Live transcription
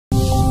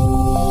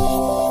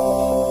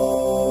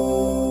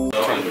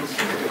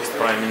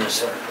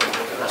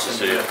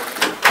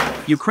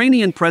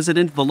Ukrainian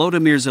President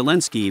Volodymyr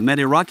Zelensky met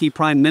Iraqi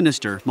Prime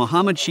Minister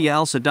Mohammad Shia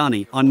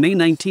al-Sudani on May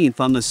 19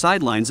 on the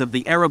sidelines of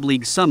the Arab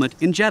League summit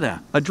in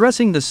Jeddah.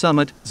 Addressing the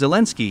summit,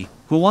 Zelensky,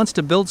 who wants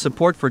to build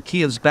support for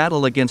Kiev's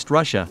battle against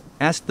Russia,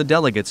 asked the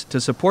delegates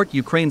to support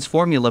Ukraine's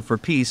formula for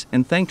peace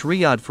and thanked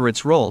Riyadh for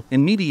its role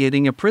in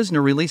mediating a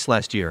prisoner release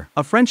last year.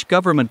 A French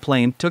government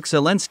plane took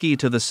Zelensky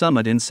to the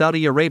summit in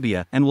Saudi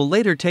Arabia and will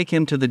later take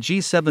him to the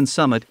G7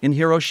 summit in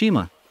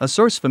Hiroshima, a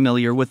source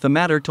familiar with the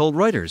matter told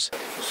Reuters.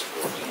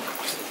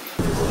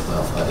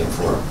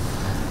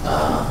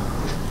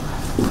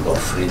 For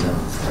freedom,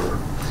 for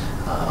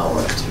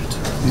our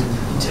territorial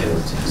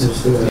integrity.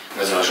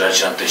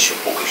 Незважаючи на те, що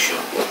поки що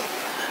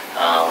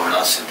у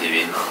нас іде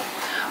війна,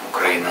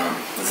 Україна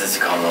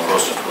зацікавлена в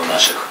розвитку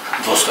наших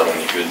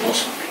двосторонніх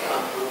відносин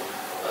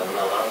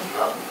на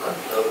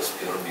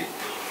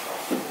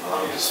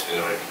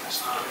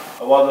співробітництво.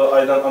 أود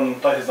أيضا أن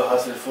ننتهز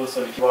هذه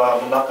الفرصة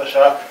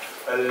ومناقشة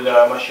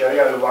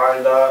المشاريع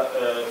الواعدة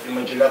في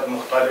مجالات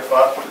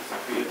مختلفة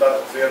في إطار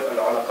تطوير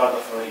العلاقات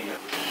الثنائية.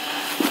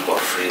 For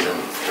freedom,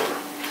 for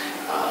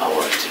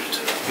our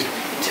territorial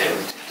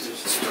integrity.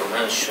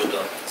 Інструмент щодо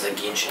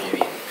закінчення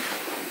війни.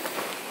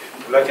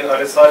 لكن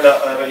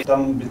الرسالة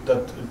تم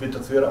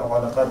بتطوير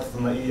العلاقات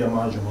الثنائية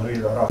مع جمهورية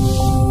العراق.